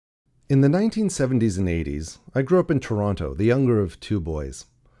In the 1970s and 80s, I grew up in Toronto, the younger of two boys.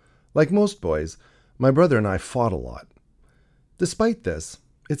 Like most boys, my brother and I fought a lot. Despite this,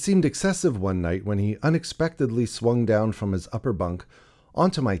 it seemed excessive one night when he unexpectedly swung down from his upper bunk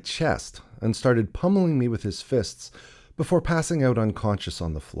onto my chest and started pummeling me with his fists before passing out unconscious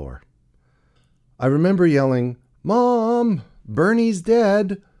on the floor. I remember yelling, "Mom, Bernie's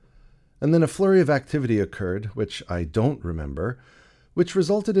dead!" And then a flurry of activity occurred, which I don't remember, which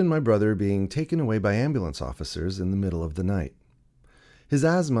resulted in my brother being taken away by ambulance officers in the middle of the night. His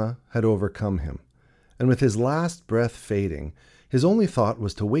asthma had overcome him, and with his last breath fading, his only thought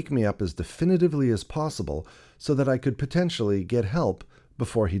was to wake me up as definitively as possible so that I could potentially get help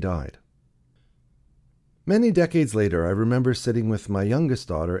before he died. Many decades later, I remember sitting with my youngest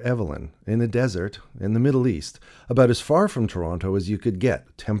daughter, Evelyn, in a desert in the Middle East, about as far from Toronto as you could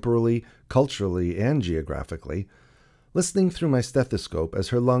get, temporally, culturally, and geographically, listening through my stethoscope as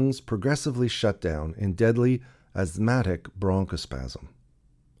her lungs progressively shut down in deadly asthmatic bronchospasm.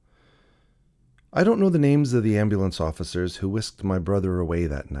 I don't know the names of the ambulance officers who whisked my brother away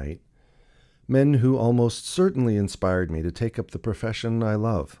that night, men who almost certainly inspired me to take up the profession I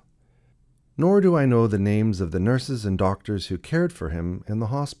love. Nor do I know the names of the nurses and doctors who cared for him in the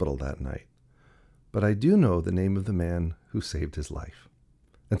hospital that night. But I do know the name of the man who saved his life.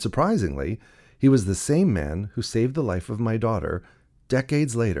 And surprisingly, he was the same man who saved the life of my daughter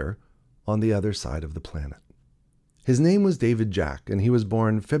decades later on the other side of the planet. His name was David Jack, and he was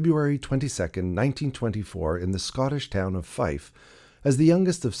born February 22nd, 1924 in the Scottish town of Fife as the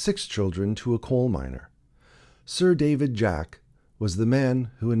youngest of 6 children to a coal miner. Sir David Jack was the man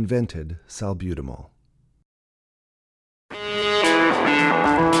who invented salbutamol.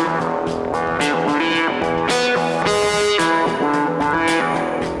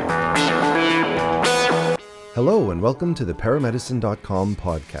 Hello and welcome to the Paramedicine.com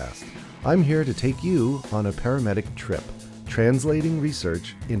podcast. I'm here to take you on a paramedic trip, translating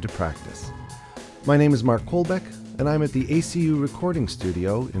research into practice. My name is Mark Kolbeck, and I'm at the ACU recording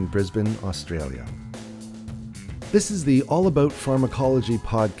studio in Brisbane, Australia. This is the All About Pharmacology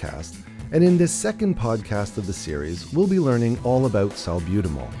podcast, and in this second podcast of the series, we'll be learning all about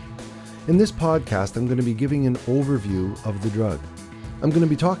salbutamol. In this podcast, I'm going to be giving an overview of the drug. I'm going to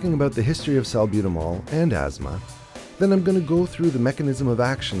be talking about the history of salbutamol and asthma. Then I'm going to go through the mechanism of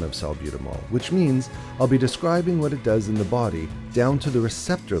action of salbutamol, which means I'll be describing what it does in the body down to the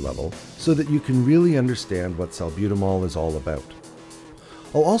receptor level so that you can really understand what salbutamol is all about.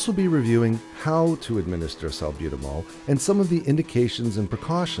 I'll also be reviewing how to administer salbutamol and some of the indications and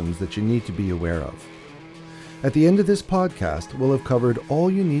precautions that you need to be aware of. At the end of this podcast, we'll have covered all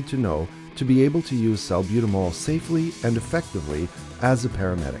you need to know to be able to use salbutamol safely and effectively as a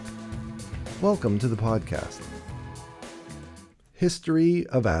paramedic. Welcome to the podcast. History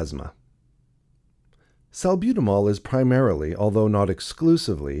of asthma. Salbutamol is primarily, although not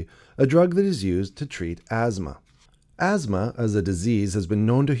exclusively, a drug that is used to treat asthma. Asthma as a disease has been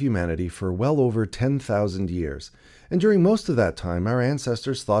known to humanity for well over 10,000 years, and during most of that time our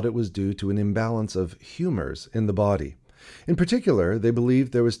ancestors thought it was due to an imbalance of humors in the body. In particular, they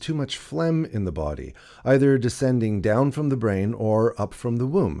believed there was too much phlegm in the body, either descending down from the brain or up from the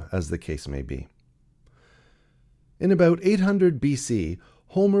womb, as the case may be. In about 800 BC,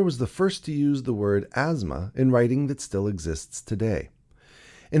 Homer was the first to use the word asthma in writing that still exists today.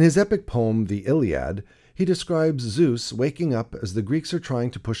 In his epic poem, the Iliad, he describes Zeus waking up as the Greeks are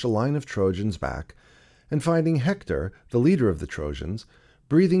trying to push a line of Trojans back, and finding Hector, the leader of the Trojans,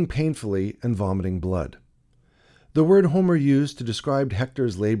 breathing painfully and vomiting blood. The word Homer used to describe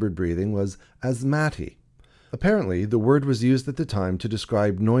Hector's labored breathing was asthmati. Apparently, the word was used at the time to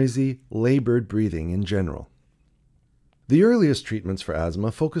describe noisy, labored breathing in general. The earliest treatments for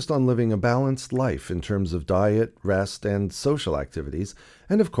asthma focused on living a balanced life in terms of diet, rest, and social activities,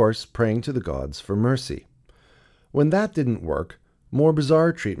 and of course, praying to the gods for mercy. When that didn't work, more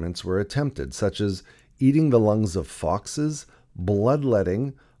bizarre treatments were attempted, such as eating the lungs of foxes,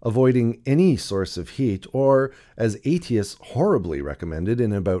 bloodletting, avoiding any source of heat, or, as Aetius horribly recommended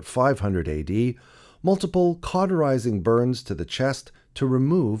in about 500 AD, multiple cauterizing burns to the chest to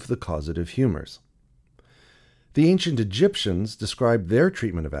remove the causative humors. The ancient Egyptians described their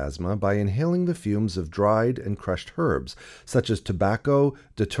treatment of asthma by inhaling the fumes of dried and crushed herbs, such as tobacco,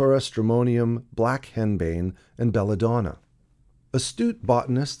 Datura stramonium, black henbane, and belladonna. Astute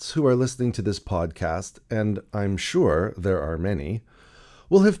botanists who are listening to this podcast, and I'm sure there are many,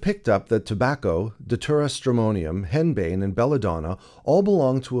 will have picked up that tobacco, Datura stramonium, henbane, and belladonna all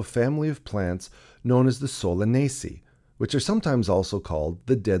belong to a family of plants known as the Solanaceae, which are sometimes also called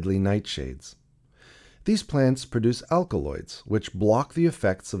the deadly nightshades. These plants produce alkaloids, which block the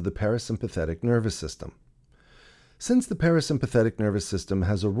effects of the parasympathetic nervous system. Since the parasympathetic nervous system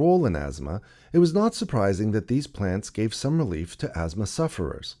has a role in asthma, it was not surprising that these plants gave some relief to asthma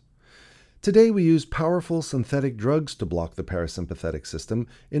sufferers. Today we use powerful synthetic drugs to block the parasympathetic system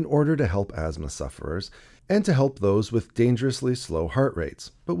in order to help asthma sufferers and to help those with dangerously slow heart rates,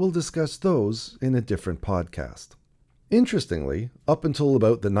 but we'll discuss those in a different podcast. Interestingly, up until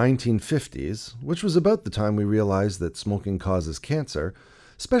about the 1950s, which was about the time we realized that smoking causes cancer,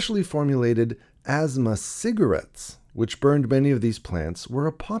 specially formulated asthma cigarettes, which burned many of these plants, were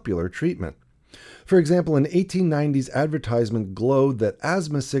a popular treatment. For example, an 1890s advertisement glowed that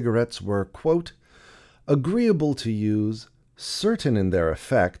asthma cigarettes were, quote, agreeable to use, certain in their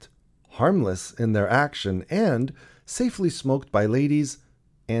effect, harmless in their action, and safely smoked by ladies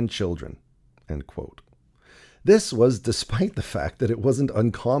and children, end quote. This was despite the fact that it wasn't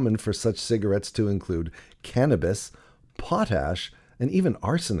uncommon for such cigarettes to include cannabis, potash, and even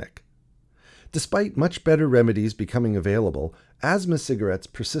arsenic. Despite much better remedies becoming available, asthma cigarettes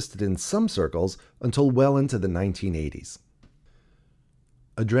persisted in some circles until well into the 1980s.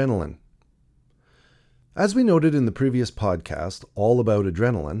 Adrenaline. As we noted in the previous podcast, all about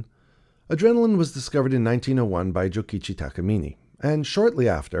adrenaline, adrenaline was discovered in 1901 by Jokichi Takamine, and shortly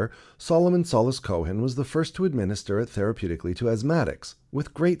after, Solomon Solis Cohen was the first to administer it therapeutically to asthmatics,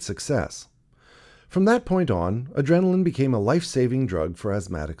 with great success. From that point on, adrenaline became a life-saving drug for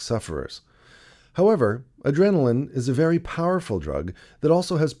asthmatic sufferers. However, adrenaline is a very powerful drug that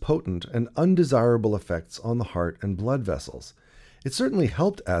also has potent and undesirable effects on the heart and blood vessels. It certainly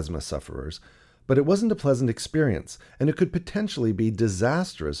helped asthma sufferers, but it wasn't a pleasant experience, and it could potentially be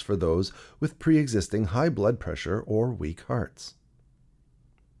disastrous for those with pre-existing high blood pressure or weak hearts.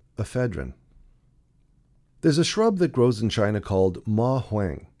 Ephedrine. There's a shrub that grows in China called ma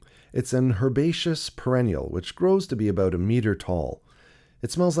huang. It's an herbaceous perennial which grows to be about a meter tall.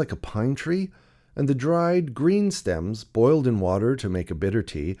 It smells like a pine tree, and the dried green stems, boiled in water to make a bitter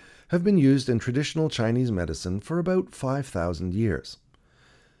tea, have been used in traditional Chinese medicine for about 5,000 years.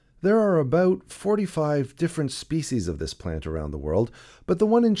 There are about 45 different species of this plant around the world, but the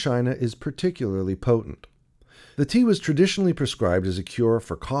one in China is particularly potent. The tea was traditionally prescribed as a cure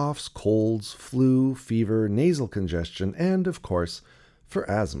for coughs, colds, flu, fever, nasal congestion, and, of course, for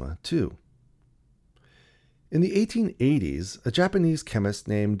asthma, too. In the 1880s, a Japanese chemist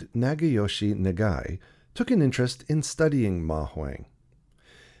named Nagayoshi Nagai took an interest in studying ma huang.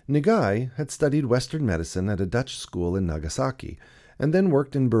 Nagai had studied Western medicine at a Dutch school in Nagasaki, and then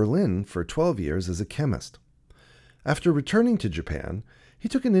worked in Berlin for 12 years as a chemist. After returning to Japan, he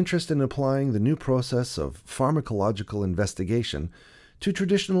took an interest in applying the new process of pharmacological investigation to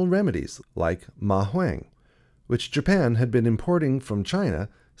traditional remedies like ma huang, which Japan had been importing from China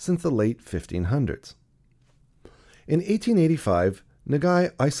since the late 1500s. In 1885,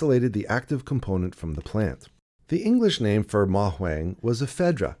 Nagai isolated the active component from the plant. The English name for ma huang was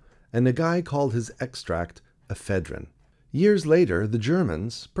ephedra, and Nagai called his extract ephedrine. Years later, the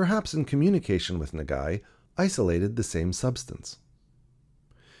Germans, perhaps in communication with Nagai, isolated the same substance.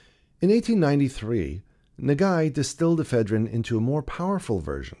 In 1893, Nagai distilled ephedrine into a more powerful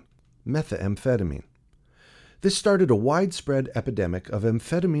version, methamphetamine. This started a widespread epidemic of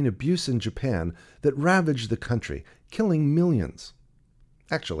amphetamine abuse in Japan that ravaged the country, killing millions.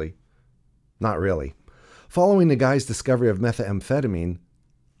 Actually, not really. Following Nagai's discovery of methamphetamine,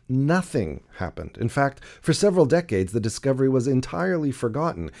 nothing happened. In fact, for several decades, the discovery was entirely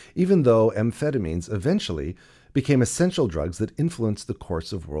forgotten, even though amphetamines eventually became essential drugs that influenced the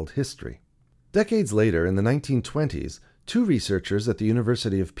course of world history. Decades later, in the 1920s, two researchers at the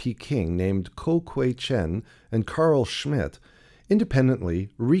University of Peking named Ko Kui Chen and Carl Schmidt independently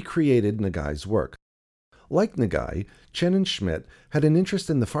recreated Nagai's work. Like Nagai, Chen and Schmidt had an interest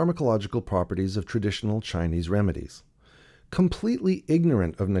in the pharmacological properties of traditional Chinese remedies. Completely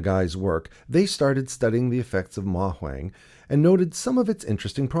ignorant of Nagai's work, they started studying the effects of ma huang and noted some of its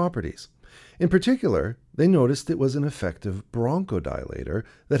interesting properties. In particular, they noticed it was an effective bronchodilator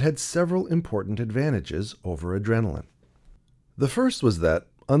that had several important advantages over adrenaline. The first was that,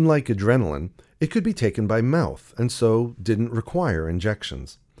 unlike adrenaline, it could be taken by mouth and so didn't require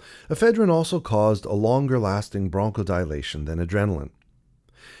injections. Ephedrine also caused a longer-lasting bronchodilation than adrenaline.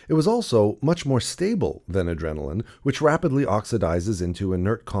 It was also much more stable than adrenaline, which rapidly oxidizes into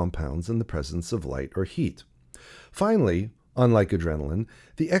inert compounds in the presence of light or heat. Finally, unlike adrenaline,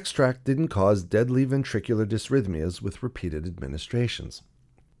 the extract didn't cause deadly ventricular dysrhythmias with repeated administrations.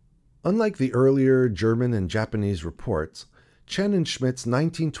 Unlike the earlier German and Japanese reports, Chen and Schmidt's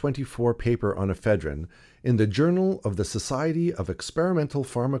 1924 paper on ephedrine in the Journal of the Society of Experimental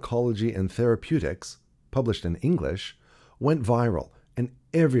Pharmacology and Therapeutics, published in English, went viral, and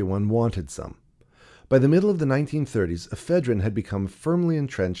everyone wanted some. By the middle of the 1930s, ephedrine had become firmly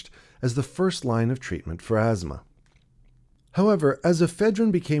entrenched as the first line of treatment for asthma. However, as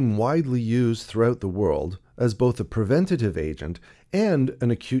ephedrine became widely used throughout the world as both a preventative agent and an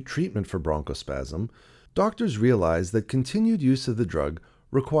acute treatment for bronchospasm, doctors realized that continued use of the drug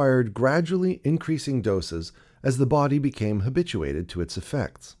required gradually increasing doses as the body became habituated to its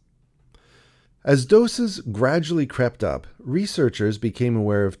effects. As doses gradually crept up, researchers became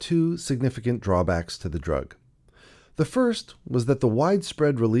aware of two significant drawbacks to the drug. The first was that the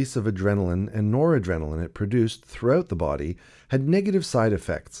widespread release of adrenaline and noradrenaline it produced throughout the body had negative side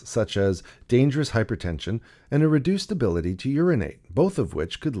effects, such as dangerous hypertension and a reduced ability to urinate, both of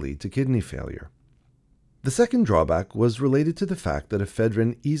which could lead to kidney failure. The second drawback was related to the fact that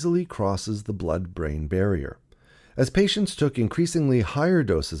ephedrine easily crosses the blood-brain barrier. As patients took increasingly higher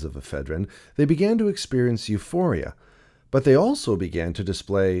doses of ephedrine, they began to experience euphoria, but they also began to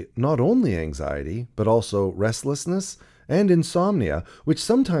display not only anxiety, but also restlessness and insomnia, which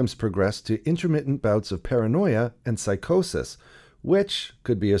sometimes progressed to intermittent bouts of paranoia and psychosis, which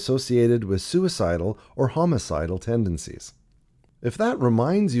could be associated with suicidal or homicidal tendencies. If that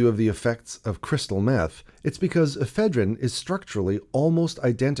reminds you of the effects of crystal meth, it's because ephedrine is structurally almost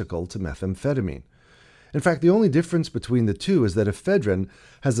identical to methamphetamine. In fact, the only difference between the two is that ephedrine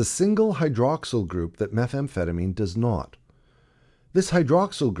has a single hydroxyl group that methamphetamine does not. This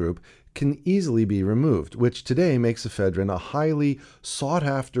hydroxyl group can easily be removed, which today makes ephedrine a highly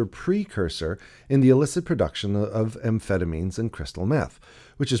sought-after precursor in the illicit production of amphetamines and crystal meth,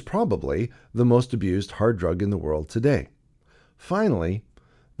 which is probably the most abused hard drug in the world today. Finally,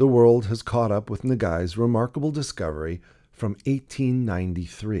 the world has caught up with Nagai's remarkable discovery from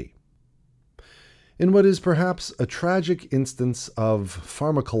 1893. In what is perhaps a tragic instance of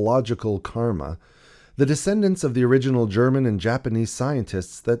pharmacological karma, the descendants of the original German and Japanese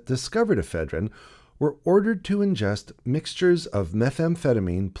scientists that discovered ephedrine were ordered to ingest mixtures of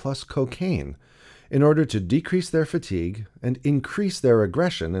methamphetamine plus cocaine in order to decrease their fatigue and increase their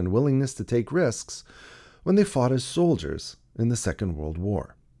aggression and willingness to take risks when they fought as soldiers in the Second World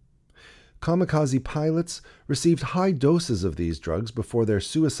War. Kamikaze pilots received high doses of these drugs before their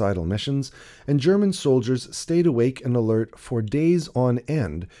suicidal missions, and German soldiers stayed awake and alert for days on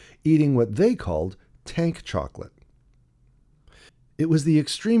end, eating what they called tank chocolate. It was the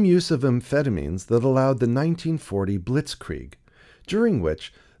extreme use of amphetamines that allowed the 1940 Blitzkrieg, during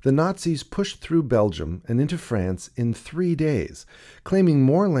which the Nazis pushed through Belgium and into France in 3 days, claiming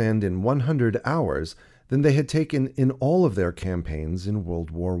more land in 100 hours than they had taken in all of their campaigns in World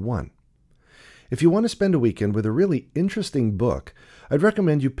War I. If you want to spend a weekend with a really interesting book, I'd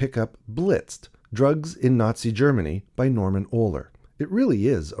recommend you pick up Blitzed, Drugs in Nazi Germany by Norman Ohler. It really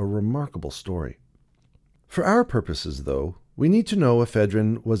is a remarkable story. For our purposes, though, we need to know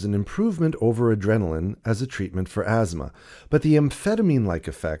ephedrine was an improvement over adrenaline as a treatment for asthma, but the amphetamine-like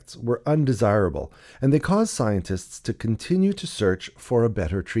effects were undesirable, and they caused scientists to continue to search for a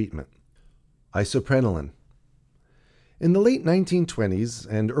better treatment. Isoprenaline. In the late 1920s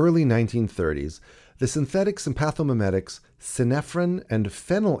and early 1930s, the synthetics and pathomimetics synephrine and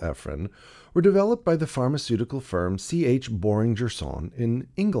phenylephrine were developed by the pharmaceutical firm C.H. Boehringer-Ingelheim in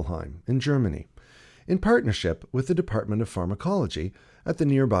Ingelheim, in Germany, in partnership with the Department of Pharmacology at the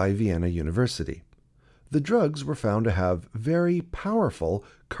nearby Vienna University. The drugs were found to have very powerful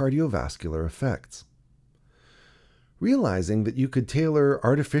cardiovascular effects. Realizing that you could tailor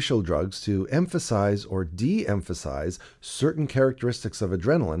artificial drugs to emphasize or de-emphasize certain characteristics of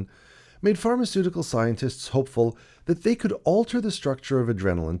adrenaline made pharmaceutical scientists hopeful that they could alter the structure of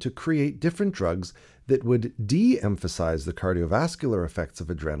adrenaline to create different drugs that would de-emphasize the cardiovascular effects of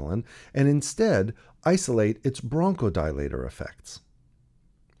adrenaline and instead isolate its bronchodilator effects.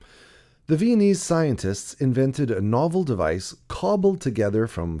 The Viennese scientists invented a novel device cobbled together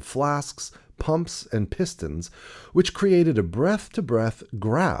from flasks, pumps, and pistons, which created a breath-to-breath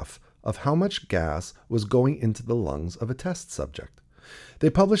graph of how much gas was going into the lungs of a test subject.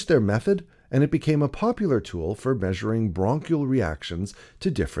 They published their method, and it became a popular tool for measuring bronchial reactions to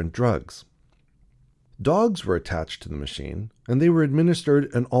different drugs. Dogs were attached to the machine, and they were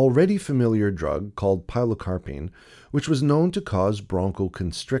administered an already familiar drug called pilocarpine, which was known to cause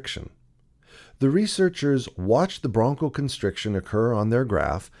bronchoconstriction. The researchers watched the bronchoconstriction occur on their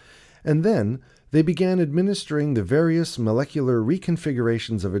graph, and then they began administering the various molecular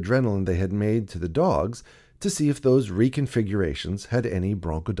reconfigurations of adrenaline they had made to the dogs to see if those reconfigurations had any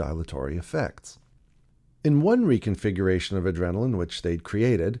bronchodilatory effects. In one reconfiguration of adrenaline which they'd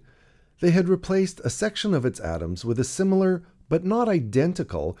created, they had replaced a section of its atoms with a similar but not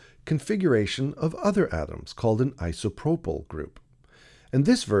identical, configuration of other atoms called an isopropyl group. And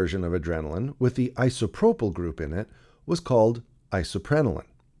this version of adrenaline, with the isopropyl group in it, was called isoprenaline.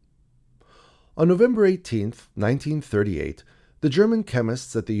 On November 18, 1938, the German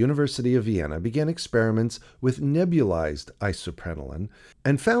chemists at the University of Vienna began experiments with nebulized isoprenaline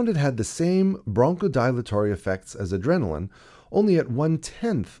and found it had the same bronchodilatory effects as adrenaline, only at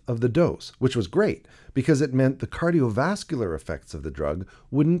 1/10 of the dose, which was great because it meant the cardiovascular effects of the drug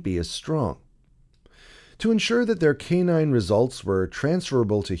wouldn't be as strong. To ensure that their canine results were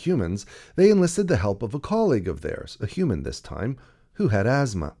transferable to humans, they enlisted the help of a colleague of theirs, a human this time, who had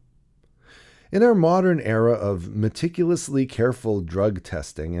asthma. In our modern era of meticulously careful drug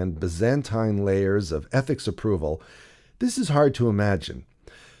testing and Byzantine layers of ethics approval, this is hard to imagine.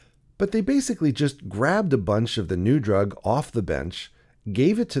 But they basically just grabbed a bunch of the new drug off the bench,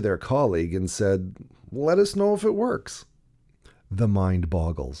 gave it to their colleague, and said, "Let us know if it works." The mind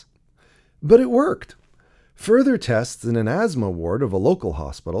boggles. But it worked. Further tests in an asthma ward of a local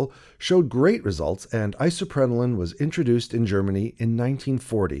hospital showed great results, and isoprenaline was introduced in Germany in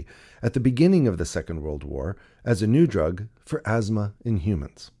 1940, at the beginning of the Second World War, as a new drug for asthma in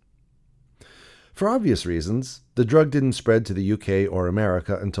humans. For obvious reasons, the drug didn't spread to the UK or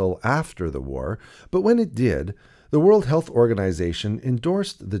America until after the war, but when it did, the World Health Organization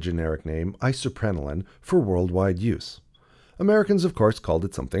endorsed the generic name isoprenaline for worldwide use. Americans, of course, called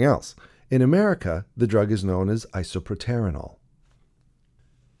it something else. In America, the drug is known as isoproterenol.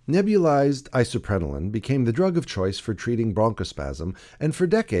 Nebulized isoprenaline became the drug of choice for treating bronchospasm and for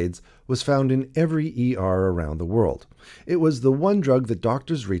decades was found in every ER around the world. It was the one drug that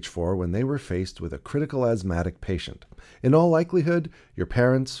doctors reached for when they were faced with a critical asthmatic patient. In all likelihood, your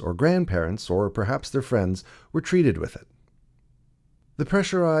parents or grandparents, or perhaps their friends, were treated with it. The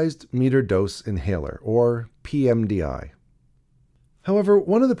pressurized metered dose inhaler, or PMDI. However,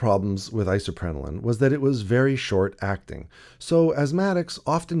 one of the problems with isoprenaline was that it was very short-acting, so asthmatics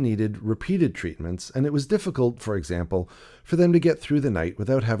often needed repeated treatments, and it was difficult, for example, for them to get through the night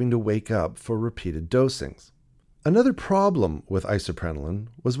without having to wake up for repeated dosings. Another problem with isoprenaline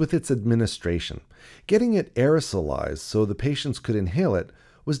was with its administration. Getting it aerosolized so the patients could inhale it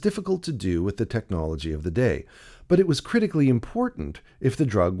was difficult to do with the technology of the day, but it was critically important if the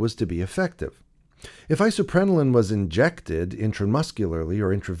drug was to be effective. If isoprenaline was injected intramuscularly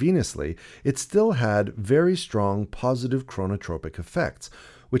or intravenously, it still had very strong positive chronotropic effects,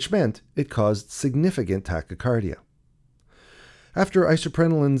 which meant it caused significant tachycardia. After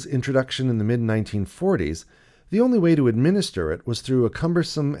isoprenaline's introduction in the mid-1940s, the only way to administer it was through a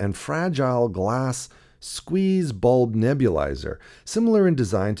cumbersome and fragile glass squeeze bulb nebulizer, similar in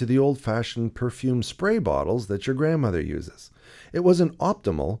design to the old-fashioned perfume spray bottles that your grandmother uses. It wasn't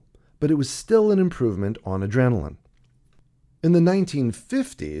optimal, but it was still an improvement on adrenaline. In the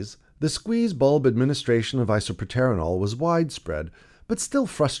 1950s, the squeeze bulb administration of isoproterenol was widespread, but still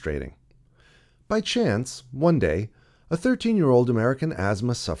frustrating. By chance, one day, a 13-year-old American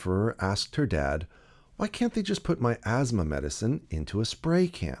asthma sufferer asked her dad, "Why can't they just put my asthma medicine into a spray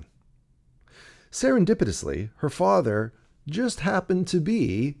can?" Serendipitously, her father just happened to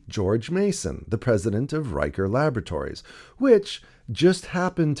be George Mason, the president of Riker Laboratories, which just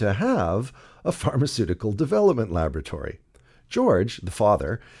happened to have a pharmaceutical development laboratory. George, the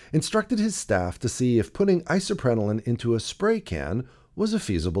father, instructed his staff to see if putting isoprenaline into a spray can was a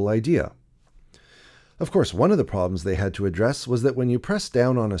feasible idea. Of course, one of the problems they had to address was that when you press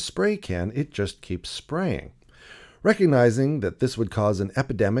down on a spray can, it just keeps spraying. Recognizing that this would cause an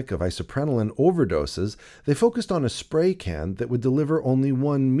epidemic of isoprenaline overdoses, they focused on a spray can that would deliver only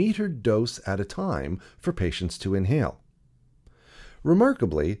 1 metered dose at a time for patients to inhale.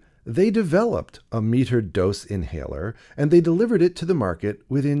 Remarkably, they developed a metered dose inhaler, and they delivered it to the market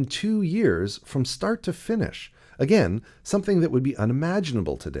within 2 years from start to finish. Again, something that would be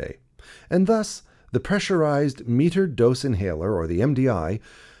unimaginable today. And thus, the pressurized metered dose inhaler, or the MDI,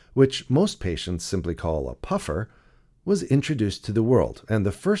 which most patients simply call a puffer, was introduced to the world, and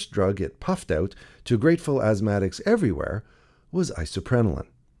the first drug it puffed out to grateful asthmatics everywhere was isoprenaline.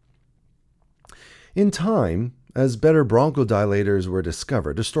 In time, as better bronchodilators were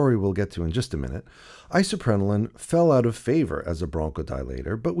discovered, a story we'll get to in just a minute, isoprenaline fell out of favor as a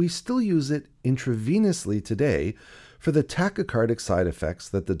bronchodilator, but we still use it intravenously today for the tachycardic side effects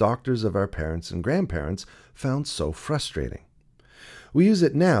that the doctors of our parents and grandparents found so frustrating. We use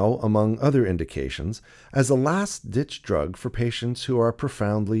it now, among other indications, as a last-ditch drug for patients who are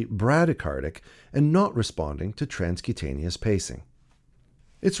profoundly bradycardic and not responding to transcutaneous pacing.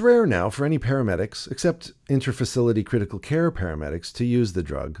 It's rare now for any paramedics, except interfacility critical care paramedics, to use the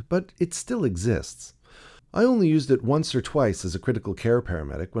drug, but it still exists. I only used it once or twice as a critical care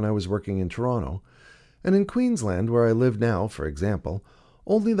paramedic when I was working in Toronto, and in Queensland, where I live now, for example,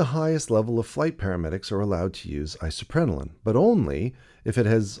 only the highest level of flight paramedics are allowed to use isoprenaline, but only if it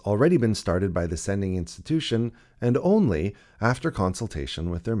has already been started by the sending institution and only after consultation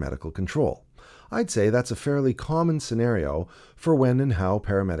with their medical control. I'd say that's a fairly common scenario for when and how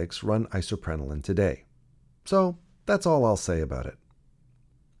paramedics run isoprenaline today. So that's all I'll say about it.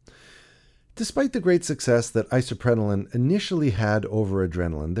 Despite the great success that isoprenaline initially had over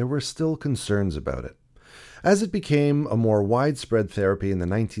adrenaline, there were still concerns about it. As it became a more widespread therapy in the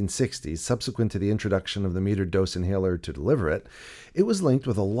 1960s, subsequent to the introduction of the metered dose inhaler to deliver it, it was linked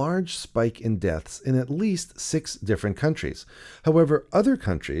with a large spike in deaths in at least 6 different countries. However, other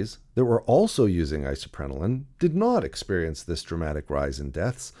countries that were also using isoprenaline did not experience this dramatic rise in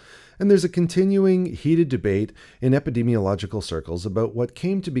deaths, and there's a continuing heated debate in epidemiological circles about what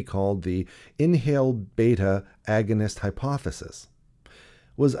came to be called the inhaled beta agonist hypothesis.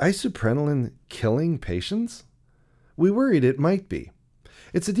 Was isoprenaline killing patients? We worried it might be.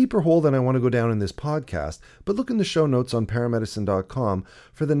 It's a deeper hole than I want to go down in this podcast, but look in the show notes on paramedicine.com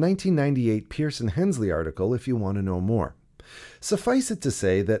for the 1998 Pearson Hensley article if you want to know more. Suffice it to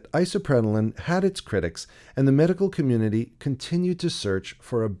say that isoprenaline had its critics, and the medical community continued to search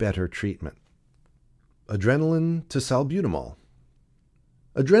for a better treatment. Adrenaline to salbutamol.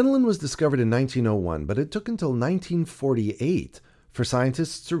 Adrenaline was discovered in 1901, but it took until 1948 for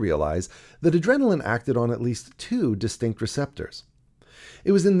scientists to realize that adrenaline acted on at least 2 distinct receptors.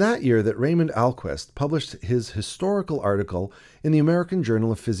 It was in that year that Raymond Alquist published his historical article in the American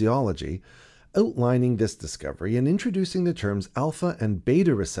Journal of Physiology, outlining this discovery and introducing the terms alpha and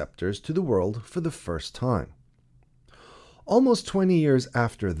beta receptors to the world for the first time. Almost 20 years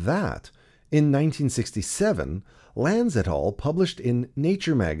after that, in 1967, Lanz et al. Published in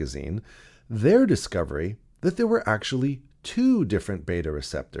Nature magazine their discovery that there were actually 2 different beta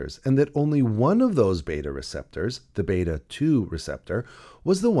receptors, and that only one of those beta receptors, the beta 2 receptor,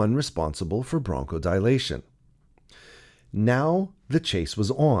 was the one responsible for bronchodilation. Now the chase was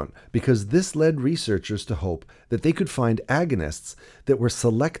on, because this led researchers to hope that they could find agonists that were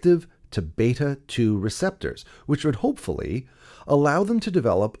selective to beta 2 receptors, which would hopefully allow them to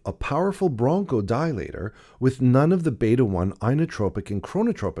develop a powerful bronchodilator with none of the beta 1 inotropic and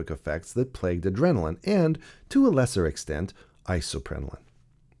chronotropic effects that plagued adrenaline and, to a lesser extent, isoprenaline.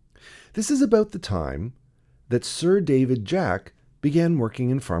 This is about the time that Sir David Jack began working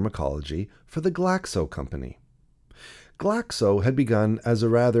in pharmacology for the Glaxo company. Glaxo had begun as a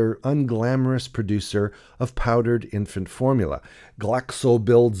rather unglamorous producer of powdered infant formula. Glaxo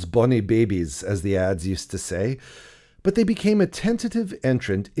builds bonny babies, as the ads used to say. But they became a tentative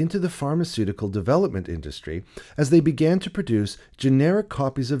entrant into the pharmaceutical development industry as they began to produce generic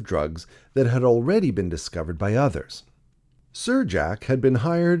copies of drugs that had already been discovered by others. Sir Jack had been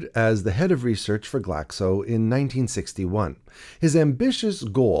hired as the head of research for Glaxo in 1961. His ambitious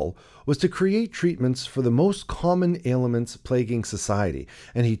goal was to create treatments for the most common ailments plaguing society,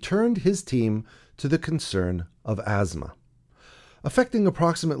 and he turned his team to the concern of asthma. Affecting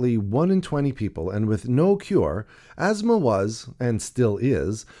approximately 1 in 20 people and with no cure, asthma was, and still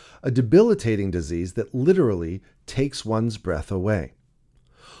is, a debilitating disease that literally takes one's breath away.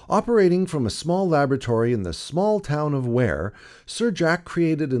 Operating from a small laboratory in the small town of Ware, Sir Jack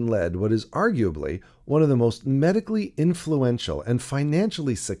created and led what is arguably one of the most medically influential and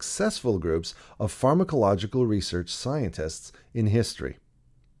financially successful groups of pharmacological research scientists in history.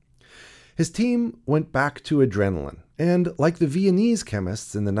 His team went back to adrenaline and, like the Viennese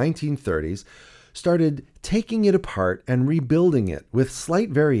chemists in the 1930s, started taking it apart and rebuilding it with slight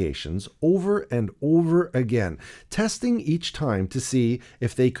variations over and over again, testing each time to see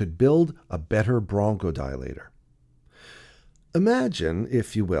if they could build a better bronchodilator. Imagine,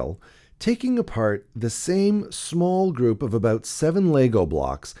 if you will, taking apart the same small group of about 7 Lego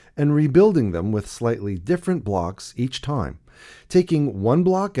blocks and rebuilding them with slightly different blocks each time, taking one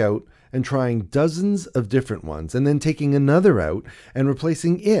block out and trying dozens of different ones, and then taking another out and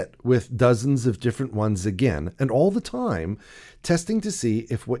replacing it with dozens of different ones again, and all the time testing to see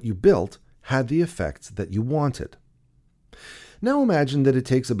if what you built had the effects that you wanted. Now imagine that it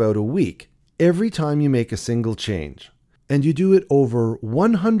takes about a week every time you make a single change, and you do it over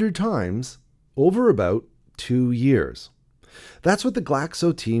 100 times over about 2 years. That's what the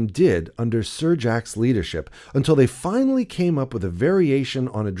Glaxo team did under Sir Jack's leadership until they finally came up with a variation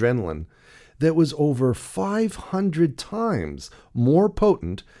on adrenaline that was over 500 times more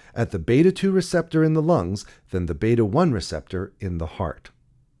potent at the beta 2 receptor in the lungs than the beta 1 receptor in the heart.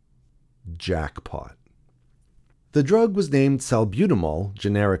 Jackpot. The drug was named salbutamol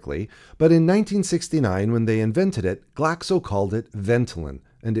generically, but in 1969, when they invented it, Glaxo called it Ventolin,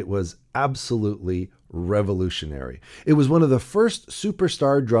 and it was absolutely revolutionary. It was one of the first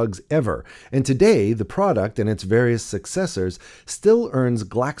superstar drugs ever, and today the product and its various successors still earns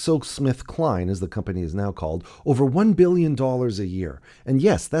GlaxoSmithKline, as the company is now called, over $1 billion a year. And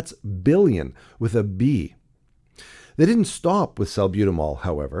yes, that's billion with a B. They didn't stop with salbutamol,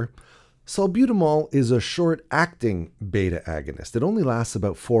 however. Salbutamol is a short-acting beta agonist. It only lasts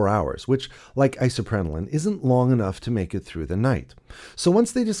about 4 hours, which, like isoprenolone, isn't long enough to make it through the night. So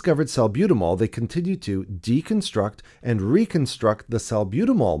once they discovered salbutamol, they continued to deconstruct and reconstruct the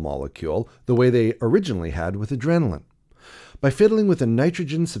salbutamol molecule the way they originally had with adrenaline. By fiddling with a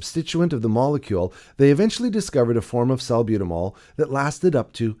nitrogen substituent of the molecule, they eventually discovered a form of salbutamol that lasted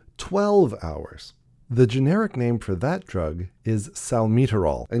up to 12 hours. The generic name for that drug is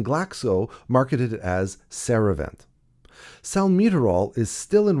salmeterol, and Glaxo marketed it as Ceravent. Salmeterol is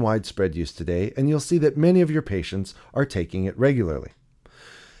still in widespread use today, and you'll see that many of your patients are taking it regularly.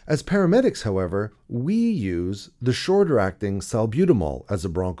 As paramedics, however, we use the shorter-acting salbutamol as a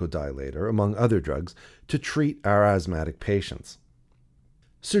bronchodilator, among other drugs, to treat our asthmatic patients.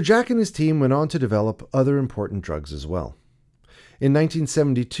 Sir Jack and his team went on to develop other important drugs as well. In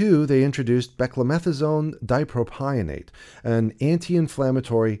 1972, they introduced beclomethasone dipropionate, an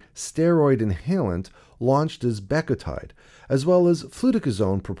anti-inflammatory steroid inhalant launched as Becotide, as well as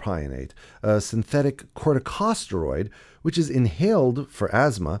fluticasone propionate, a synthetic corticosteroid which is inhaled for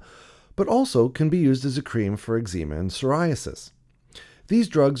asthma, but also can be used as a cream for eczema and psoriasis. These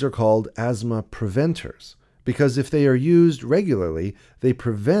drugs are called asthma preventers, because if they are used regularly, they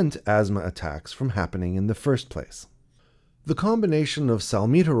prevent asthma attacks from happening in the first place. The combination of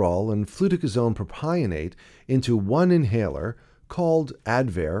salmeterol and fluticasone propionate into one inhaler, called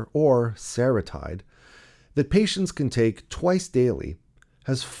Advair or Seretide, that patients can take twice daily,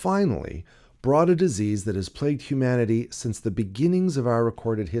 has finally brought a disease that has plagued humanity since the beginnings of our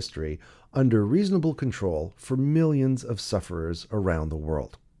recorded history under reasonable control for millions of sufferers around the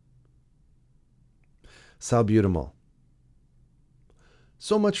world. Salbutamol.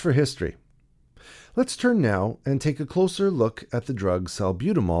 So much for history. Let's turn now and take a closer look at the drug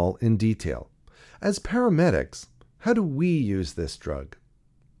salbutamol in detail. As paramedics, how do we use this drug?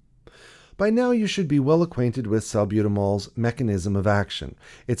 By now you should be well acquainted with salbutamol's mechanism of action.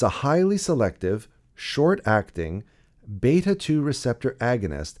 It's a highly selective, short-acting, beta-2 receptor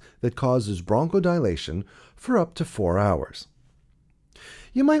agonist that causes bronchodilation for up to 4 hours.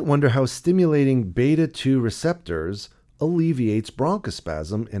 You might wonder how stimulating beta-2 receptors alleviates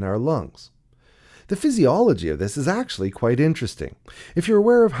bronchospasm in our lungs. The physiology of this is actually quite interesting. If you're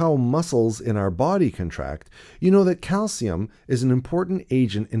aware of how muscles in our body contract, you know that calcium is an important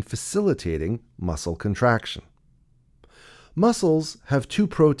agent in facilitating muscle contraction. Muscles have two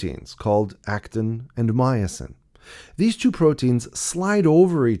proteins called actin and myosin. These two proteins slide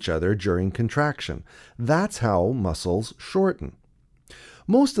over each other during contraction. That's how muscles shorten.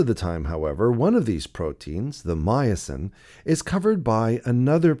 Most of the time, however, one of these proteins, the myosin, is covered by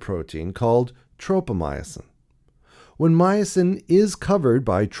another protein called tropomyosin. When myosin is covered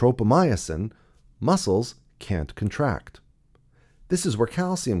by tropomyosin, muscles can't contract. This is where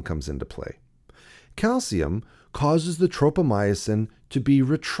calcium comes into play. Calcium causes the tropomyosin to be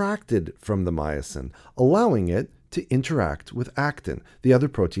retracted from the myosin, allowing it to interact with actin, the other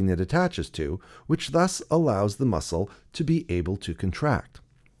protein it attaches to, which thus allows the muscle to be able to contract.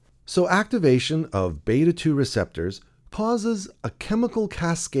 So activation of beta-2 receptors causes a chemical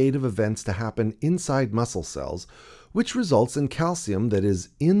cascade of events to happen inside muscle cells, which results in calcium that is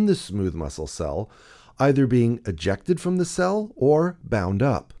in the smooth muscle cell either being ejected from the cell or bound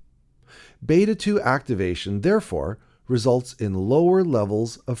up. Beta-2 activation, therefore, results in lower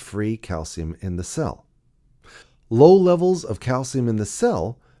levels of free calcium in the cell. Low levels of calcium in the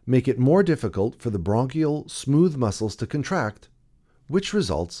cell make it more difficult for the bronchial smooth muscles to contract, which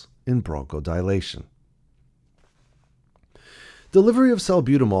results in bronchodilation. Delivery of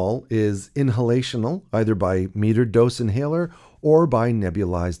salbutamol is inhalational, either by metered dose inhaler or by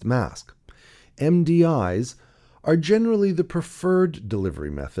nebulized mask. MDIs are generally the preferred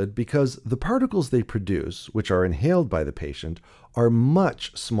delivery method because the particles they produce, which are inhaled by the patient, are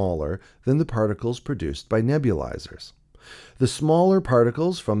much smaller than the particles produced by nebulizers. The smaller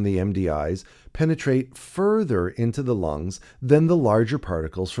particles from the MDIs penetrate further into the lungs than the larger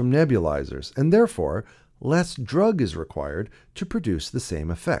particles from nebulizers, and therefore less drug is required to produce the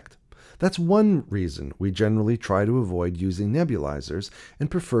same effect. That's one reason we generally try to avoid using nebulizers and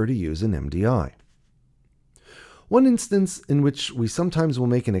prefer to use an MDI. One instance in which we sometimes will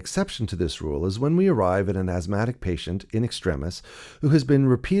make an exception to this rule is when we arrive at an asthmatic patient in extremis who has been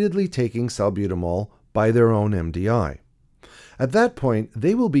repeatedly taking salbutamol by their own MDI. At that point,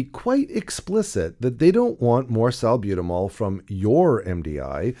 they will be quite explicit that they don't want more salbutamol from your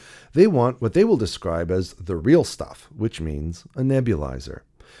MDI. They want what they will describe as the real stuff, which means a nebulizer.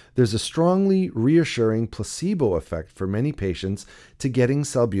 There's a strongly reassuring placebo effect for many patients to getting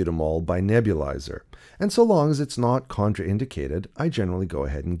salbutamol by nebulizer, and so long as it's not contraindicated, I generally go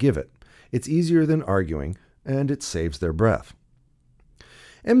ahead and give it. It's easier than arguing, and it saves their breath.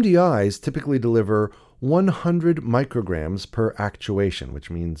 MDIs typically deliver 100 micrograms per actuation, which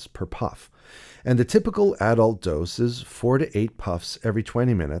means per puff, and the typical adult dose is 4 to 8 puffs every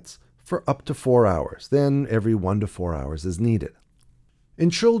 20 minutes for up to 4 hours, then every 1 to 4 hours is needed. In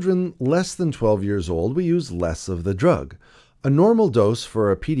children less than 12 years old, we use less of the drug. A normal dose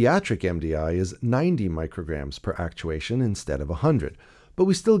for a pediatric MDI is 90 micrograms per actuation instead of 100, but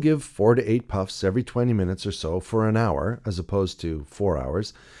we still give 4 to 8 puffs every 20 minutes or so for an hour, as opposed to 4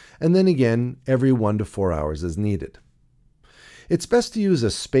 hours, and then again every 1 to 4 hours as needed. It's best to use a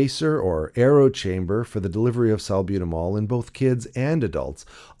spacer or aero chamber for the delivery of salbutamol in both kids and adults.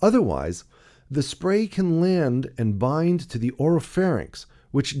 Otherwise, the spray can land and bind to the oropharynx,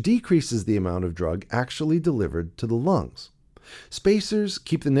 which decreases the amount of drug actually delivered to the lungs. Spacers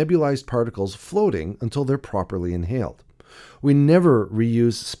keep the nebulized particles floating until they're properly inhaled. We never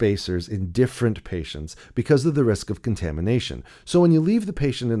reuse spacers in different patients because of the risk of contamination. So when you leave the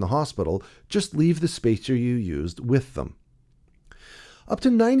patient in the hospital, just leave the spacer you used with them. Up to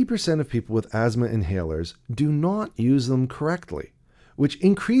 90% of people with asthma inhalers do not use them correctly, which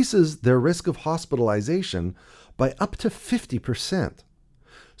increases their risk of hospitalization by up to 50%.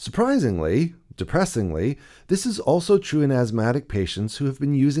 Surprisingly, depressingly, this is also true in asthmatic patients who have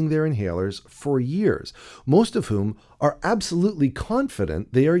been using their inhalers for years, most of whom are absolutely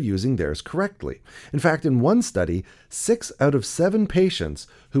confident they are using theirs correctly. In fact, in one study, 6 out of 7 patients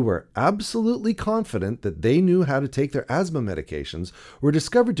who were absolutely confident that they knew how to take their asthma medications were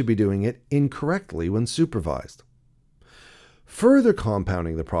discovered to be doing it incorrectly when supervised. Further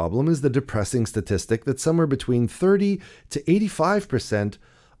compounding the problem is the depressing statistic that somewhere between 30 to 85%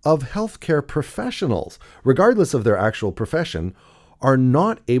 of healthcare professionals, regardless of their actual profession, are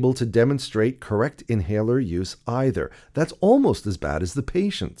not able to demonstrate correct inhaler use either. That's almost as bad as the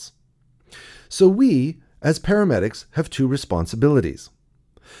patients. So we, as paramedics, have 2 responsibilities.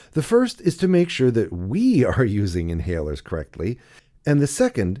 The first is to make sure that we are using inhalers correctly, and the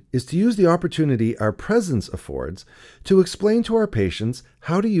second is to use the opportunity our presence affords to explain to our patients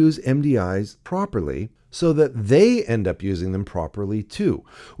how to use MDIs properly so that they end up using them properly too,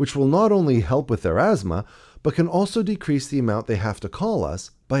 which will not only help with their asthma, but can also decrease the amount they have to call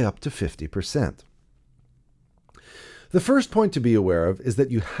us by up to 50%. The first point to be aware of is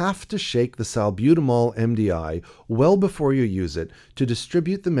that you have to shake the salbutamol MDI well before you use it to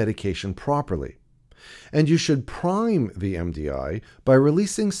distribute the medication properly. And you should prime the MDI by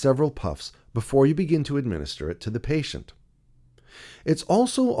releasing several puffs before you begin to administer it to the patient. It's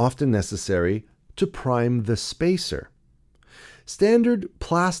also often necessary to prime the spacer. Standard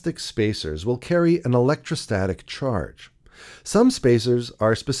plastic spacers will carry an electrostatic charge. Some spacers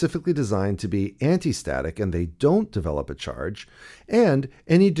are specifically designed to be antistatic and they don't develop a charge, and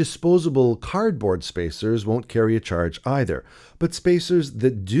any disposable cardboard spacers won't carry a charge either, but spacers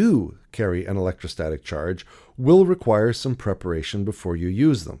that do carry an electrostatic charge will require some preparation before you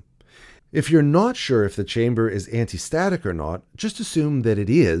use them. If you're not sure if the chamber is antistatic or not, just assume that it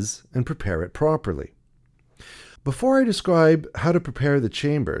is and prepare it properly. Before I describe how to prepare the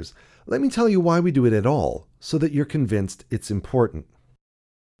chambers, let me tell you why we do it at all, so that you're convinced it's important.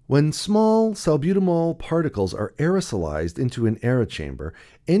 When small salbutamol particles are aerosolized into an aerochamber,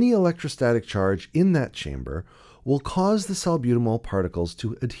 any electrostatic charge in that chamber will cause the salbutamol particles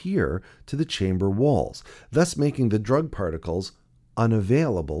to adhere to the chamber walls, thus making the drug particles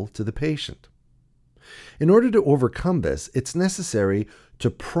unavailable to the patient. In order to overcome this, it's necessary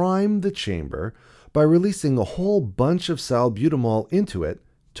to prime the chamber by releasing a whole bunch of salbutamol into it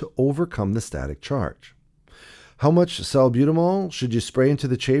to overcome the static charge. How much salbutamol should you spray into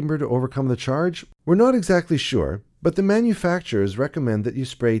the chamber to overcome the charge? We're not exactly sure, but the manufacturers recommend that you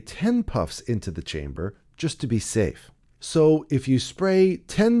spray 10 puffs into the chamber just to be safe. So if you spray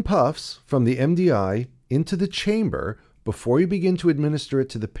 10 puffs from the MDI into the chamber before you begin to administer it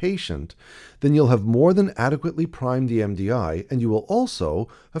to the patient, then you'll have more than adequately primed the MDI, and you will also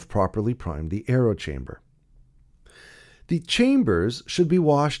have properly primed the aerochamber. The chambers should be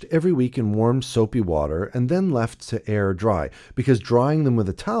washed every week in warm, soapy water and then left to air dry, because drying them with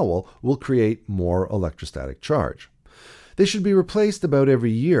a towel will create more electrostatic charge. They should be replaced about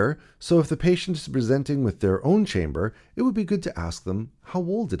every year, so if the patient is presenting with their own chamber, it would be good to ask them how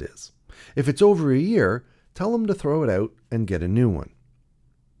old it is. If it's over a year, tell them to throw it out and get a new one.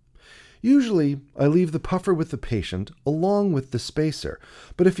 Usually, I leave the puffer with the patient along with the spacer,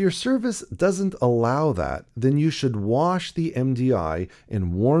 but if your service doesn't allow that, then you should wash the MDI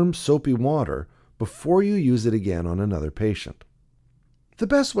in warm, soapy water before you use it again on another patient. The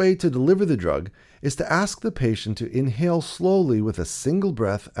best way to deliver the drug is to ask the patient to inhale slowly with a single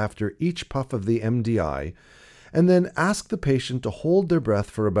breath after each puff of the MDI, and then ask the patient to hold their breath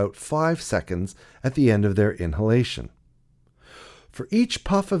for about 5 seconds at the end of their inhalation. For each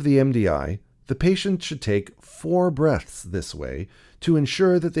puff of the MDI, the patient should take 4 breaths this way to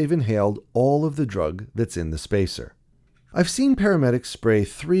ensure that they've inhaled all of the drug that's in the spacer. I've seen paramedics spray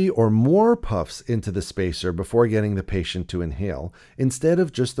 3 or more puffs into the spacer before getting the patient to inhale, instead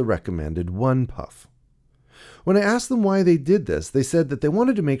of just the recommended 1 puff. When I asked them why they did this, they said that they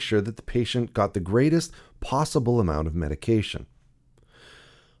wanted to make sure that the patient got the greatest possible amount of medication.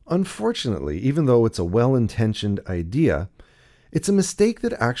 Unfortunately, even though it's a well-intentioned idea, it's a mistake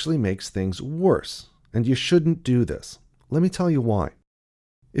that actually makes things worse, and you shouldn't do this. Let me tell you why.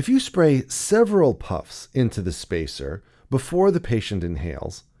 If you spray several puffs into the spacer before the patient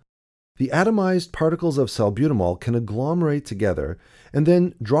inhales, the atomized particles of salbutamol can agglomerate together and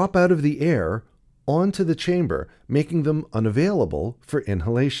then drop out of the air onto the chamber, making them unavailable for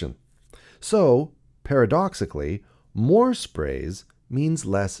inhalation. So, paradoxically, more sprays means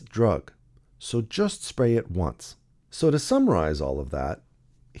less drug. So just spray it once. So to summarize all of that,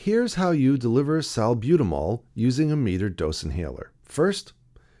 here's how you deliver salbutamol using a metered dose inhaler. First,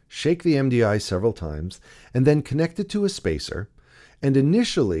 shake the MDI several times and then connect it to a spacer, and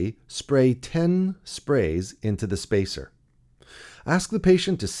initially spray 10 sprays into the spacer. Ask the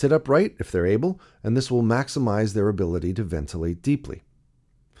patient to sit upright if they're able, and this will maximize their ability to ventilate deeply.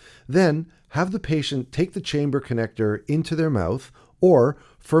 Then, have the patient take the chamber connector into their mouth or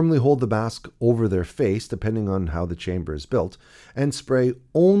firmly hold the mask over their face, depending on how the chamber is built, and spray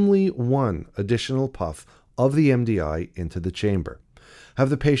only 1 additional puff of the MDI into the chamber. Have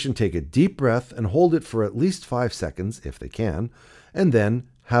the patient take a deep breath and hold it for at least 5 seconds, if they can, and then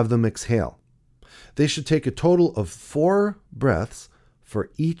have them exhale. They should take a total of 4 breaths for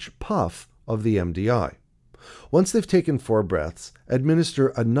each puff of the MDI. Once they've taken 4 breaths, administer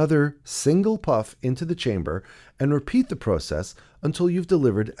another single puff into the chamber and repeat the process until you've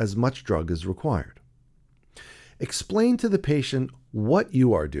delivered as much drug as required. Explain to the patient what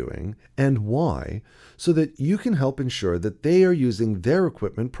you are doing and why, so that you can help ensure that they are using their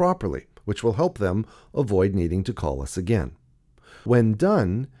equipment properly, which will help them avoid needing to call us again. When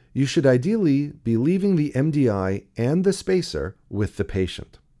done, you should ideally be leaving the MDI and the spacer with the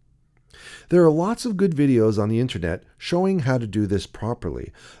patient. There are lots of good videos on the internet showing how to do this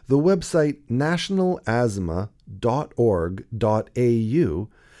properly. The website nationalasthma.org.au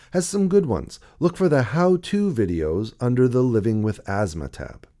has some good ones. Look for the how-to videos under the Living with Asthma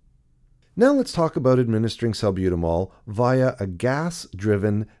tab. Now let's talk about administering salbutamol via a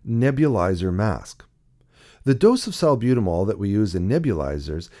gas-driven nebulizer mask. The dose of salbutamol that we use in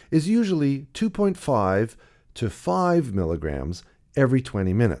nebulizers is usually 2.5 to 5 milligrams every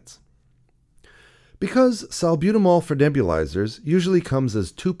 20 minutes. Because salbutamol for nebulizers usually comes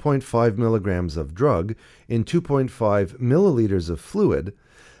as 2.5 milligrams of drug in 2.5 milliliters of fluid,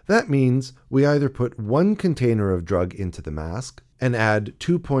 that means we either put 1 container of drug into the mask and add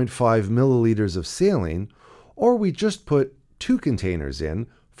 2.5 milliliters of saline, or we just put 2 containers in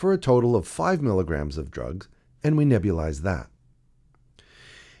for a total of 5 milligrams of drug, and we nebulize that.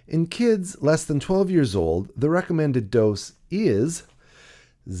 In kids less than 12 years old, the recommended dose is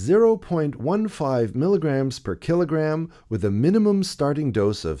 0.15 milligrams per kilogram with a minimum starting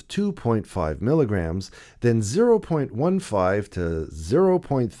dose of 2.5 milligrams, then 0.15 to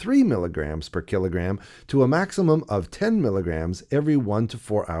 0.3 milligrams per kilogram to a maximum of 10 milligrams every 1 to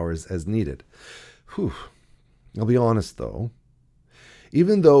 4 hours as needed. Whew. I'll be honest though,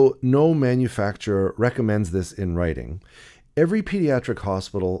 even though no manufacturer recommends this in writing, every pediatric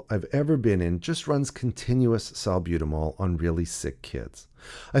hospital I've ever been in just runs continuous salbutamol on really sick kids.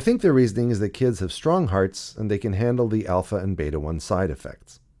 I think their reasoning is that kids have strong hearts and they can handle the alpha and beta 1 side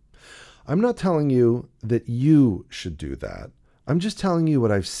effects. I'm not telling you that you should do that. I'm just telling you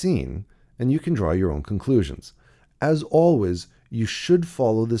what I've seen, and you can draw your own conclusions. As always, you should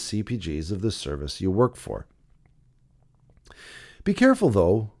follow the CPGs of the service you work for. Be careful,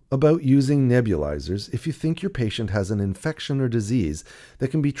 though, about using nebulizers if you think your patient has an infection or disease that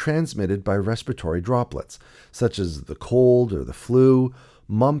can be transmitted by respiratory droplets, such as the cold or the flu,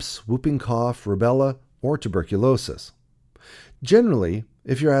 mumps, whooping cough, rubella, or tuberculosis. Generally,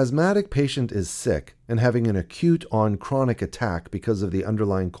 if your asthmatic patient is sick and having an acute on chronic attack because of the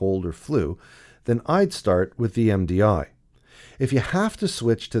underlying cold or flu, then I'd start with the MDI. If you have to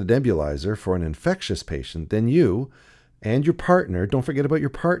switch to the nebulizer for an infectious patient, then you and your partner, don't forget about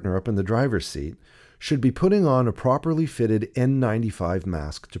your partner up in the driver's seat, should be putting on a properly fitted N95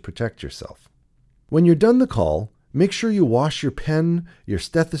 mask to protect yourself. When you're done the call, make sure you wash your pen, your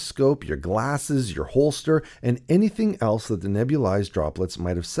stethoscope, your glasses, your holster, and anything else that the nebulized droplets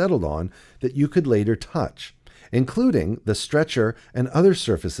might have settled on that you could later touch, including the stretcher and other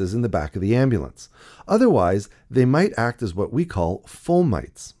surfaces in the back of the ambulance. Otherwise, they might act as what we call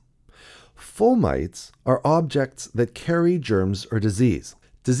fomites. Fomites are objects that carry germs or disease.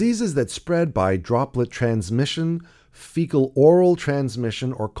 Diseases that spread by droplet transmission, fecal-oral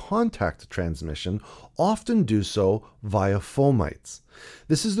transmission, or contact transmission often do so via fomites.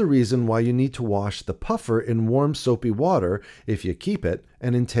 This is the reason why you need to wash the puffer in warm soapy water if you keep it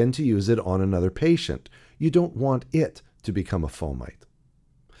and intend to use it on another patient. You don't want it to become a fomite.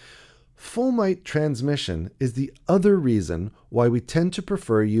 Fomite transmission is the other reason why we tend to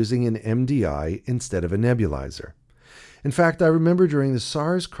prefer using an MDI instead of a nebulizer. In fact, I remember during the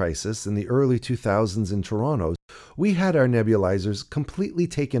SARS crisis in the early 2000s in Toronto, we had our nebulizers completely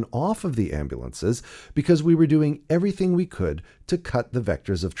taken off of the ambulances because we were doing everything we could to cut the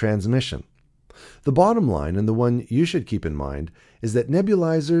vectors of transmission. The bottom line, and the one you should keep in mind, is that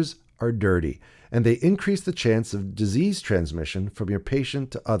nebulizers are dirty, and they increase the chance of disease transmission from your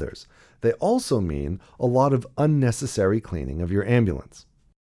patient to others. They also mean a lot of unnecessary cleaning of your ambulance.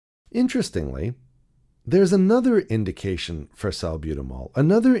 Interestingly, there's another indication for salbutamol,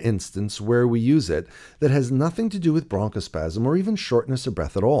 another instance where we use it that has nothing to do with bronchospasm or even shortness of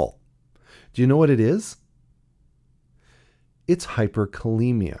breath at all. Do you know what it is? It's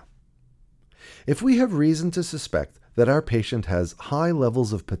hyperkalemia. If we have reason to suspect that our patient has high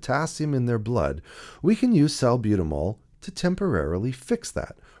levels of potassium in their blood, we can use salbutamol to temporarily fix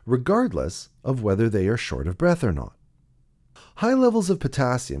that, regardless of whether they are short of breath or not. High levels of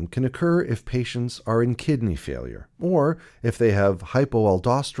potassium can occur if patients are in kidney failure, or if they have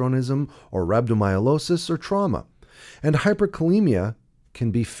hypoaldosteronism or rhabdomyolysis or trauma, and hyperkalemia can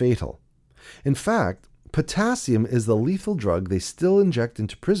be fatal. In fact, potassium is the lethal drug they still inject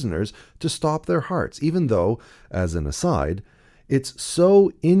into prisoners to stop their hearts, even though, as an aside, it's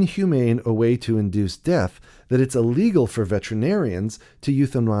so inhumane a way to induce death that it's illegal for veterinarians to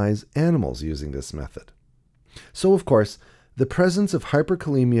euthanize animals using this method. So, of course, the presence of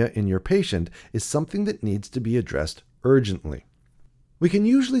hyperkalemia in your patient is something that needs to be addressed urgently. We can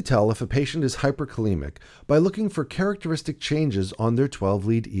usually tell if a patient is hyperkalemic by looking for characteristic changes on their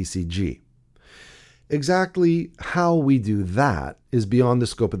 12-lead ECG. Exactly how we do that is beyond the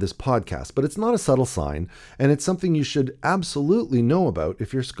scope of this podcast, but it's not a subtle sign, and it's something you should absolutely know about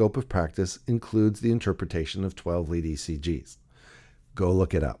if your scope of practice includes the interpretation of 12-lead ECGs. Go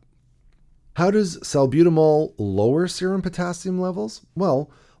look it up. How does salbutamol lower serum potassium levels?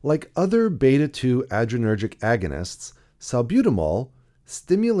 Well, like other beta-2 adrenergic agonists, salbutamol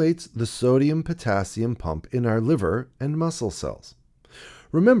stimulates the sodium-potassium pump in our liver and muscle cells.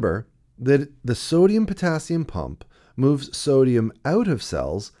 Remember that the sodium-potassium pump moves sodium out of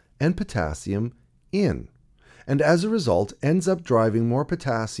cells and potassium in, and as a result ends up driving more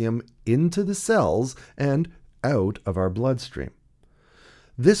potassium into the cells and out of our bloodstream.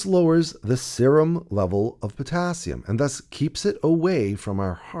 This lowers the serum level of potassium and thus keeps it away from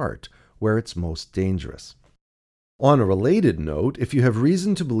our heart, where it's most dangerous. On a related note, if you have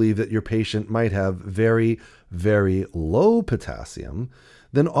reason to believe that your patient might have very, very low potassium,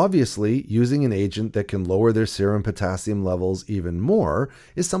 then obviously using an agent that can lower their serum potassium levels even more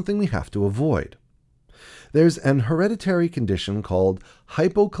is something we have to avoid. There's an hereditary condition called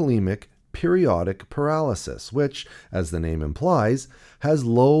hypokalemic periodic paralysis, which, as the name implies, has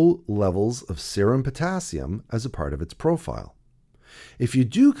low levels of serum potassium as a part of its profile. If you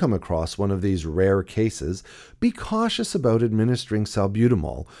do come across one of these rare cases, be cautious about administering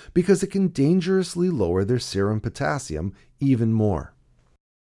salbutamol because it can dangerously lower their serum potassium even more.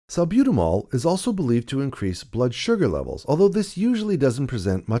 Salbutamol is also believed to increase blood sugar levels, although this usually doesn't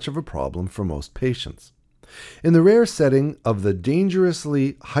present much of a problem for most patients. In the rare setting of the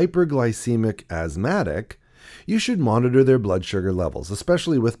dangerously hyperglycemic asthmatic, you should monitor their blood sugar levels,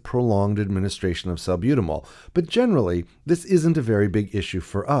 especially with prolonged administration of salbutamol, but generally, this isn't a very big issue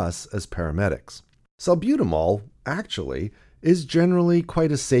for us as paramedics. Salbutamol, actually, is generally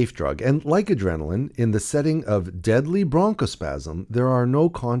quite a safe drug, and like adrenaline, in the setting of deadly bronchospasm, there are no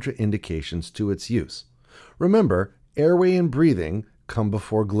contraindications to its use. Remember, airway and breathing come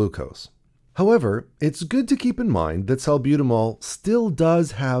before glucose. However, it's good to keep in mind that salbutamol still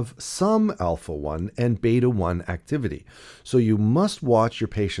does have some alpha-1 and beta-1 activity, so you must watch your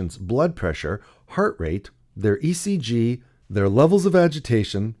patient's blood pressure, heart rate, their ECG, their levels of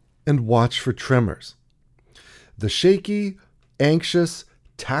agitation, and watch for tremors. The shaky, anxious,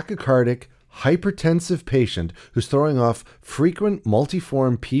 tachycardic, hypertensive patient who's throwing off frequent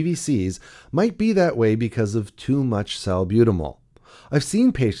multiform PVCs might be that way because of too much salbutamol. I've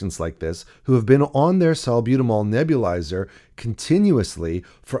seen patients like this who have been on their salbutamol nebulizer continuously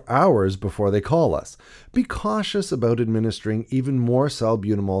for hours before they call us. Be cautious about administering even more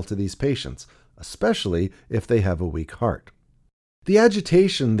salbutamol to these patients, especially if they have a weak heart. The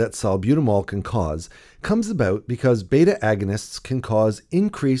agitation that salbutamol can cause comes about because beta agonists can cause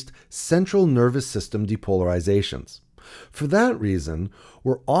increased central nervous system depolarizations. For that reason,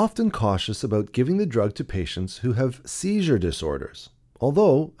 we're often cautious about giving the drug to patients who have seizure disorders.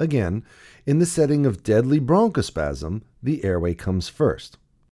 Although, again, in the setting of deadly bronchospasm, the airway comes first.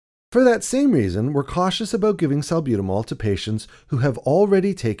 For that same reason, we're cautious about giving salbutamol to patients who have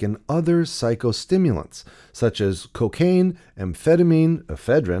already taken other psychostimulants, such as cocaine, amphetamine,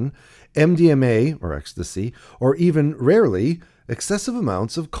 ephedrine, MDMA or ecstasy, or even rarely, excessive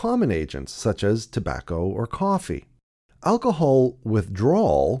amounts of common agents, such as tobacco or coffee. Alcohol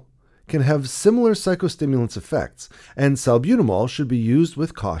withdrawal can have similar psychostimulants effects, and salbutamol should be used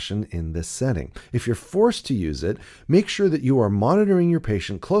with caution in this setting. If you're forced to use it, make sure that you are monitoring your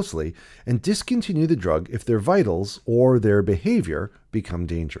patient closely and discontinue the drug if their vitals or their behavior become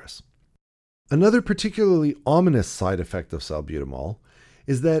dangerous. Another particularly ominous side effect of salbutamol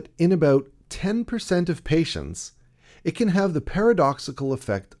is that in about 10% of patients, it can have the paradoxical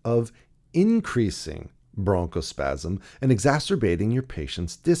effect of increasing bronchospasm and exacerbating your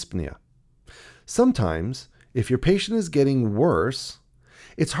patient's dyspnea. Sometimes, if your patient is getting worse,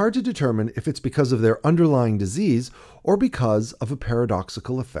 it's hard to determine if it's because of their underlying disease or because of a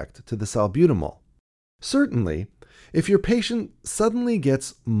paradoxical effect to the salbutamol. Certainly, if your patient suddenly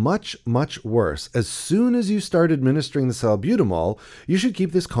gets much worse as soon as you start administering the salbutamol, you should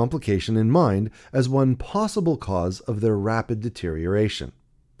keep this complication in mind as one possible cause of their rapid deterioration.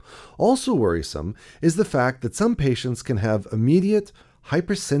 Also worrisome is the fact that some patients can have immediate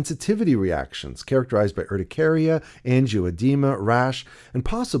hypersensitivity reactions characterized by urticaria, angioedema, rash, and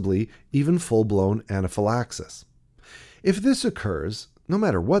possibly even full-blown anaphylaxis. If this occurs, no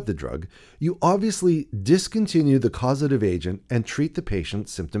matter what the drug, you obviously discontinue the causative agent and treat the patient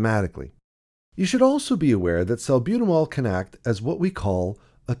symptomatically. You should also be aware that salbutamol can act as what we call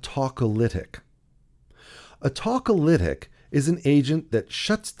a tocolytic. A tocolytic is an agent that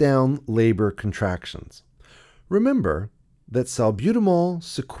shuts down labor contractions. Remember that salbutamol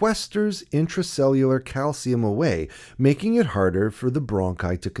sequesters intracellular calcium away, making it harder for the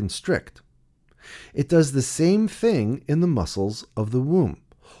bronchi to constrict. It does the same thing in the muscles of the womb,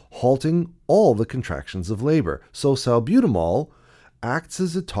 halting all the contractions of labor. So salbutamol acts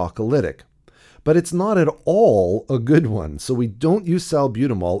as a tocolytic. But it's not at all a good one, so we don't use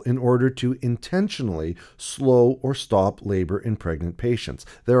salbutamol in order to intentionally slow or stop labor in pregnant patients.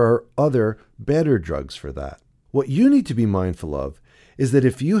 There are other, better drugs for that. What you need to be mindful of is that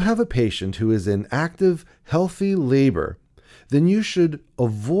if you have a patient who is in active, healthy labor, then you should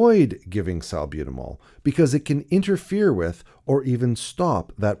avoid giving salbutamol because it can interfere with or even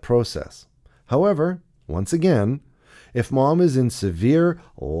stop that process. However, once again, if mom is in severe,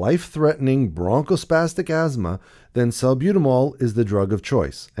 life-threatening bronchospastic asthma, then salbutamol is the drug of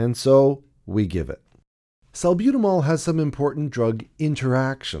choice, and so we give it. Salbutamol has some important drug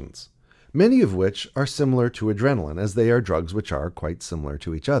interactions, many of which are similar to adrenaline, as they are drugs which are quite similar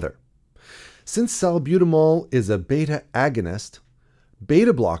to each other. Since salbutamol is a beta agonist,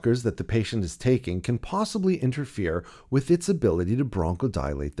 beta blockers that the patient is taking can possibly interfere with its ability to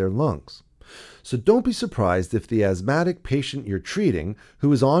bronchodilate their lungs. So don't be surprised if the asthmatic patient you're treating,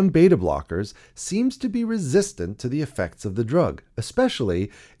 who is on beta blockers, seems to be resistant to the effects of the drug,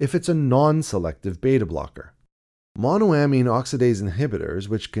 especially if it's a non-selective beta blocker. Monoamine oxidase inhibitors,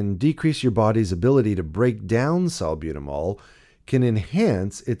 which can decrease your body's ability to break down salbutamol, can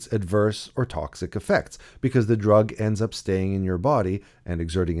enhance its adverse or toxic effects because the drug ends up staying in your body and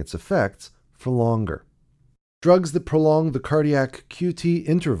exerting its effects for longer. Drugs that prolong the cardiac QT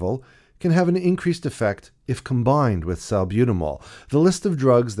interval can have an increased effect if combined with salbutamol. The list of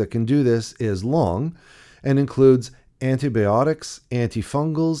drugs that can do this is long and includes antibiotics,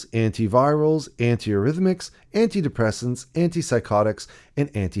 antifungals, antivirals, antiarrhythmics, antidepressants, antipsychotics,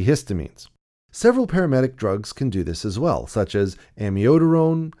 and antihistamines. Several paramedic drugs can do this as well, such as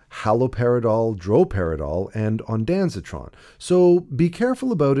amiodarone, haloperidol, droperidol, and ondansetron. So be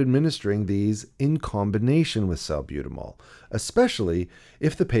careful about administering these in combination with salbutamol, especially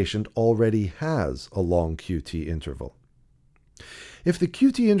if the patient already has a long QT interval. If the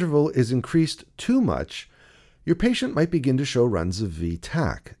QT interval is increased too much, your patient might begin to show runs of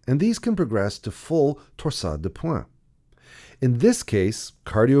V-tach, and these can progress to full torsade de pointes. In this case,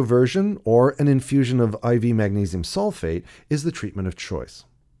 cardioversion or an infusion of IV magnesium sulfate is the treatment of choice.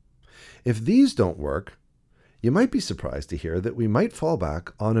 If these don't work, you might be surprised to hear that we might fall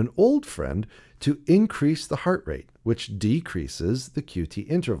back on an old friend to increase the heart rate, which decreases the QT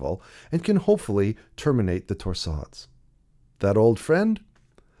interval and can hopefully terminate the torsades. That old friend?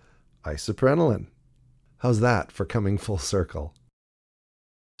 Isoprenaline. How's that for coming full circle?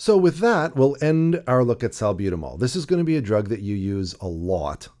 So with that, we'll end our look at salbutamol. This is going to be a drug that you use a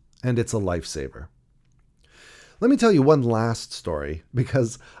lot, and it's a lifesaver. Let me tell you one last story,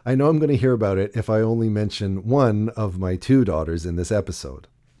 because I know I'm going to hear about it if I only mention one of my two daughters in this episode.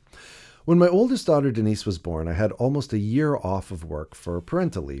 When my oldest daughter Denise was born, I had almost a year off of work for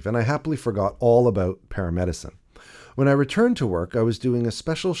parental leave, and I happily forgot all about paramedicine. When I returned to work, I was doing a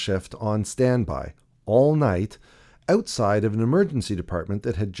special shift on standby all night outside of an emergency department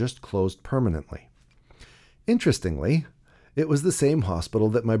that had just closed permanently. Interestingly, it was the same hospital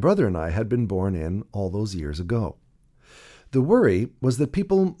that my brother and I had been born in all those years ago. The worry was that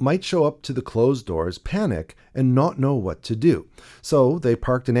people might show up to the closed doors, panic, and not know what to do. So they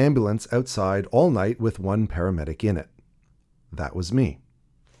parked an ambulance outside all night with one paramedic in it. That was me.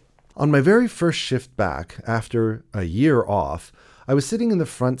 On my very first shift back, after a year off, I was sitting in the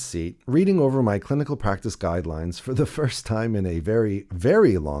front seat, reading over my clinical practice guidelines for the first time in a very,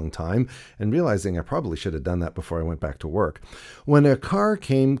 very long time, and realizing I probably should have done that before I went back to work, when a car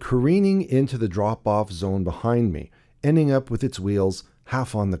came careening into the drop-off zone behind me, ending up with its wheels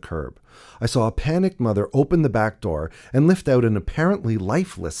half on the curb. I saw a panicked mother open the back door and lift out an apparently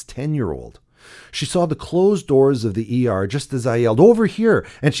lifeless 10-year-old. She saw the closed doors of the ER just as I yelled, "Over here!"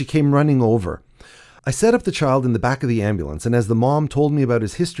 and she came running over. I set up the child in the back of the ambulance, and as the mom told me about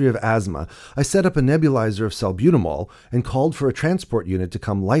his history of asthma, I set up a nebulizer of salbutamol and called for a transport unit to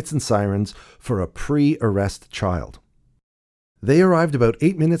come lights and sirens for a pre-arrest child. They arrived about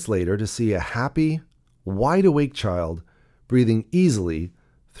 8 minutes later to see a happy, wide-awake child breathing easily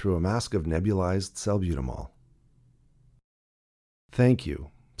through a mask of nebulized salbutamol. Thank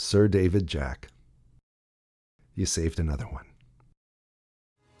you, Sir David Jack. You saved another one.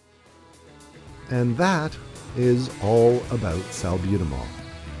 And that is all about salbutamol.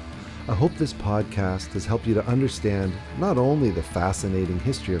 I hope this podcast has helped you to understand not only the fascinating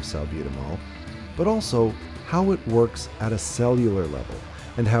history of salbutamol, but also how it works at a cellular level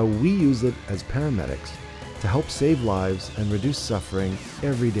and how we use it as paramedics to help save lives and reduce suffering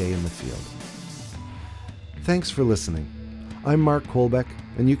every day in the field. Thanks for listening. I'm Mark Kolbeck,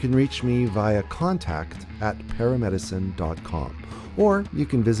 and you can reach me via contact@paramedicine.com. Or you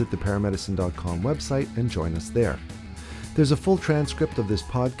can visit the paramedicine.com website and join us there. There's a full transcript of this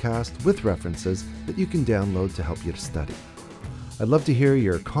podcast with references that you can download to help you to study. I'd love to hear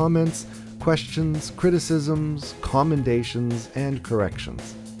your comments, questions, criticisms, commendations, and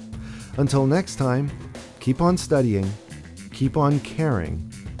corrections. Until next time, keep on studying, keep on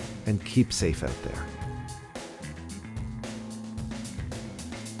caring, and keep safe out there.